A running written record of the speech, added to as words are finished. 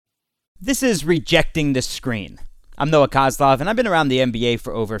This is Rejecting the Screen. I'm Noah Kozlov, and I've been around the NBA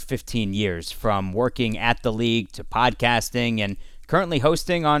for over 15 years, from working at the league to podcasting and currently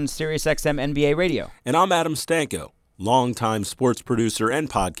hosting on SiriusXM NBA Radio. And I'm Adam Stanko, longtime sports producer and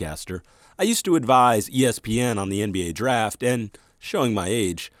podcaster. I used to advise ESPN on the NBA draft, and showing my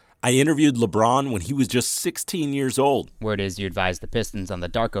age, I interviewed LeBron when he was just 16 years old. Word is you advised the Pistons on the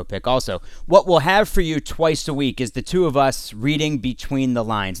Darko pick also. What we'll have for you twice a week is the two of us reading between the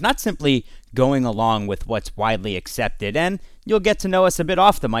lines, not simply going along with what's widely accepted, and you'll get to know us a bit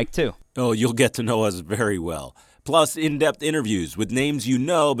off the mic too. Oh, you'll get to know us very well. Plus in-depth interviews with names you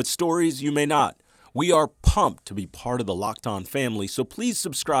know but stories you may not. We are pumped to be part of the Locked On family, so please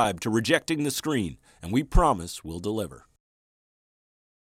subscribe to Rejecting the Screen, and we promise we'll deliver.